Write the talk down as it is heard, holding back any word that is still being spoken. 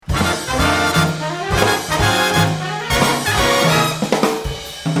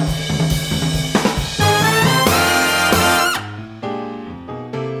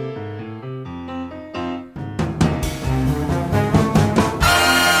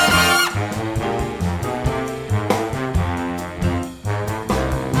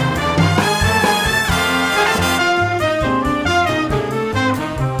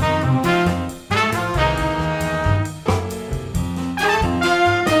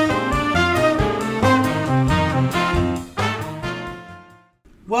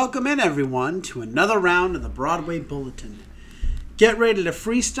welcome in everyone to another round of the Broadway Bulletin. Get ready to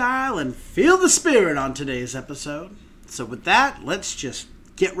freestyle and feel the spirit on today's episode. So with that, let's just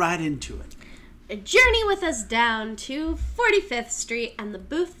get right into it. Journey with us down to 45th Street and the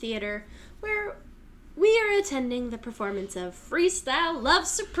Booth Theater, where we are attending the performance of Freestyle Love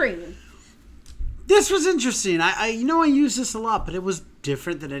Supreme. This was interesting. I use this a lot, but it was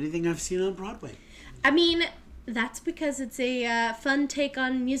different than anything I've seen on Broadway. I mean, that's because it's a fun take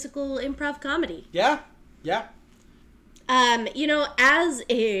on musical improv comedy. Yeah. As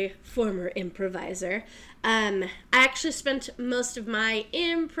a former improviser, I actually spent most of my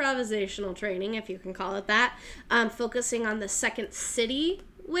improvisational training, if you can call it that, focusing on the Second City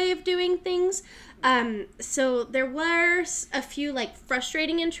way of doing things. So there were a few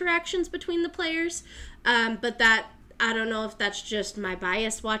frustrating interactions between the players, but that, I don't know if that's just my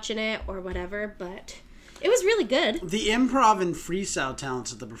bias watching it or whatever, but it was really good. The improv and freestyle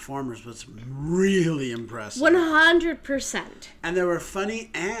talents of the performers was really impressive. 100%. And they were funny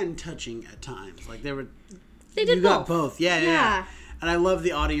and touching at times. They did both. You got both. Yeah. And I love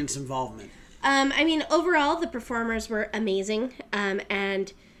the audience involvement. Overall, the performers were amazing,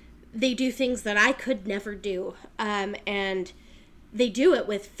 and they do things that I could never do, and they do it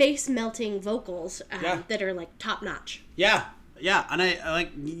with face-melting vocals that are, top-notch. Yeah, and I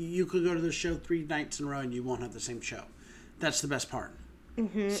you could go to the show 3 nights in a row and you won't have the same show. That's the best part.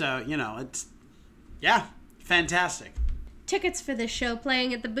 Mm-hmm. So, it's, fantastic. Tickets for this show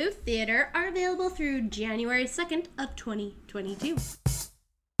playing at the Booth Theater are available through January 2nd of 2022.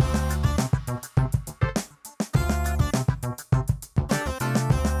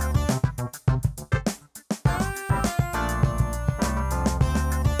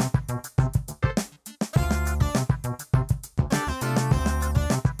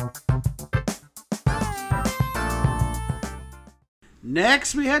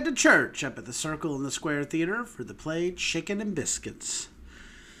 Next, we head to church up at the Circle in the Square Theater for the play Chicken and Biscuits.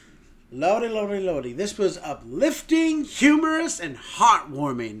 Lordy. This was uplifting, humorous, and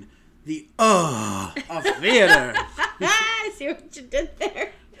heartwarming. The of theater. I see what you did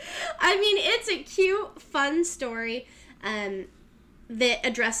there. It's a cute, fun story that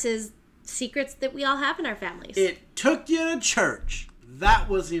addresses secrets that we all have in our families. It took you to church. That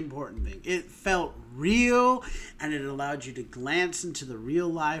was the important thing. It felt real, and it allowed you to glance into the real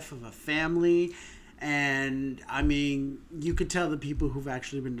life of a family. And you could tell the people who've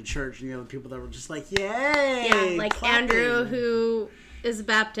actually been to church and the other people that were just like, yay! Yeah, like clapping. Andrew, who is a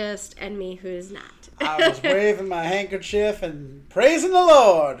Baptist, and me, who is not. I was waving my handkerchief and praising the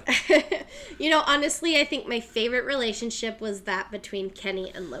Lord. Honestly, I think my favorite relationship was that between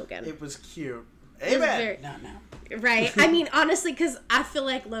Kenny and Logan. It was cute. Amen. No. Right. Honestly, because I feel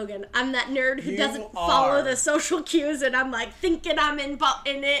like Logan. I'm that nerd who doesn't follow the social cues, and I'm thinking I'm in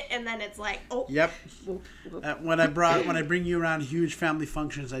it, and then it's oh. Yep. When I bring you around huge family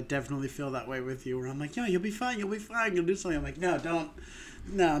functions, I definitely feel that way with you. Where I'm like, you'll be fine. You'll do something. I'm like, no, don't.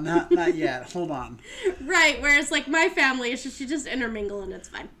 No, not yet. Hold on. Right. Whereas my family, it's just you just intermingle and it's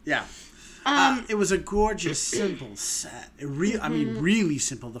fine. Yeah. It was a gorgeous, simple set. Really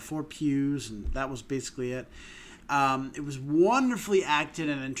simple. The 4 pews, and that was basically it. It was wonderfully acted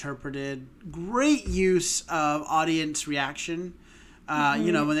and interpreted. Great use of audience reaction.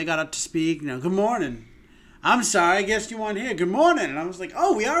 When they got up to speak, good morning. I'm sorry, I guess you weren't here. Good morning. And I was like,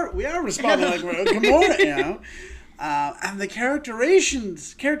 oh, we are responding good morning, And the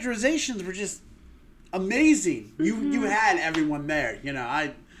characterizations were just amazing. You had everyone there,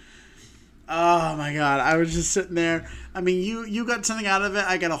 Oh my God, I was just sitting there. You got something out of it.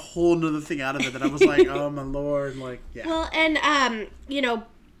 I got a whole nother thing out of it that I was like, oh my Lord, yeah. Well, and,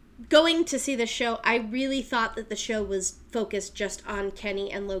 going to see the show, I really thought that the show was focused just on Kenny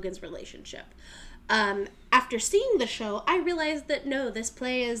and Logan's relationship. After seeing the show, I realized that no, this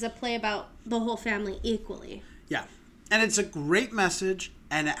play is a play about the whole family equally. Yeah, and it's a great message,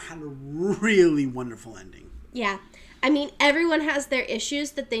 and it had a really wonderful ending. Yeah. Everyone has their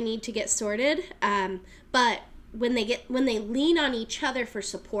issues that they need to get sorted, but when they lean on each other for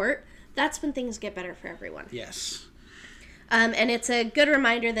support, that's when things get better for everyone. Yes. And it's a good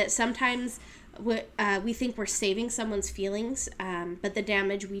reminder that sometimes we think we're saving someone's feelings, but the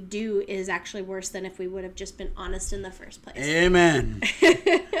damage we do is actually worse than if we would have just been honest in the first place. Amen.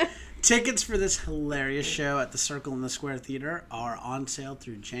 Tickets for this hilarious show at the Circle in the Square Theater are on sale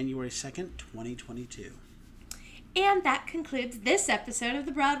through January 2nd, 2022. And that concludes this episode of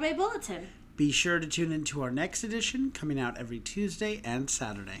the Broadway Bulletin. Be sure to tune into our next edition, coming out every Tuesday and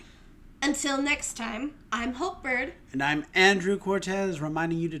Saturday. Until next time, I'm Hope Bird. And I'm Andrew Cortez,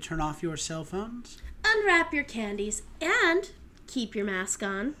 reminding you to turn off your cell phones, unwrap your candies, and Keep your mask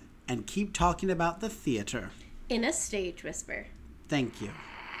on. And keep talking about the theater. In a stage whisper. Thank you.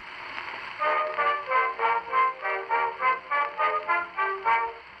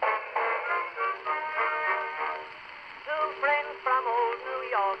 Two friends from old New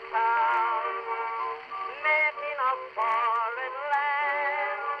York town met in a foreign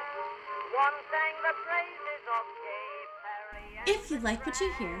land. One sang the praises of Cape Harry. If you like what you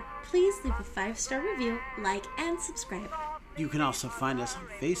hear, please leave a 5-star review, like, and subscribe. You can also find us on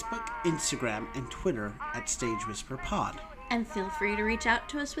Facebook, Instagram, and Twitter at Stage Whisper Pod. And feel free to reach out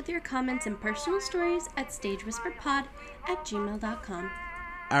to us with your comments and personal stories at stagewhisperpod@gmail.com.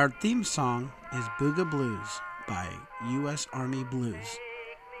 Our theme song is Booga Blues by U.S. Army Blues.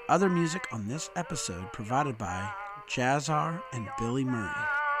 Other music on this episode provided by Jazzar and Billy Murray.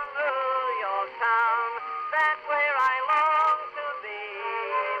 New York town, that's where I long to be,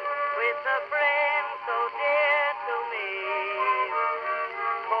 with a friend so dear to me.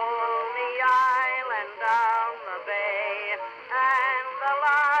 Coney Island down the bay.